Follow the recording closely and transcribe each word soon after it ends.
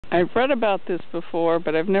I've read about this before,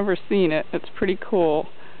 but I've never seen it. It's pretty cool.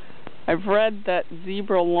 I've read that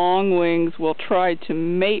zebra longwings will try to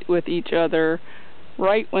mate with each other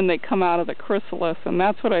right when they come out of the chrysalis, and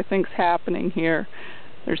that's what I think's happening here.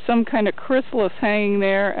 There's some kind of chrysalis hanging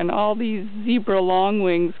there, and all these zebra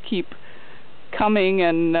longwings keep coming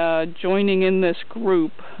and joining in this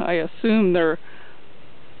group. I assume they're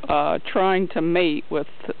trying to mate with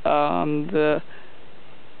the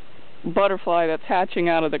butterfly that's hatching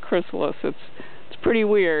out of the chrysalis. It's pretty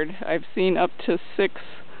weird. I've seen up to 6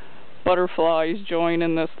 butterflies join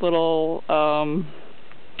in this little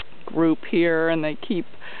group here, and they keep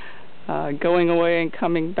going away and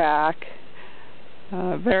coming back.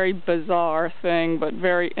 Very bizarre thing, but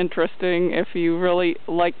very interesting if you really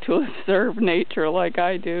like to observe nature like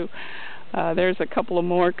I do. There's a couple of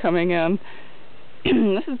more coming in.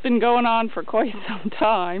 This has been going on for quite some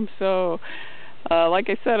time, so like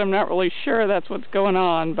I said, I'm not really sure that's what's going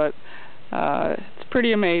on, but it's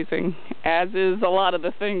pretty amazing, as is a lot of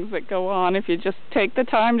the things that go on if you just take the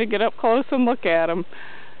time to get up close and look at them.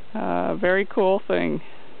 Very cool thing.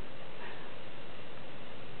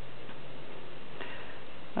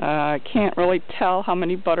 I can't really tell how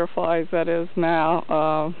many butterflies that is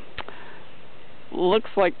now.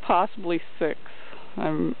 Looks like possibly 6.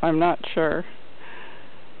 I'm not sure.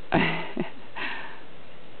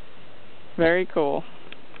 Very cool.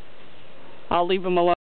 I'll leave them alone.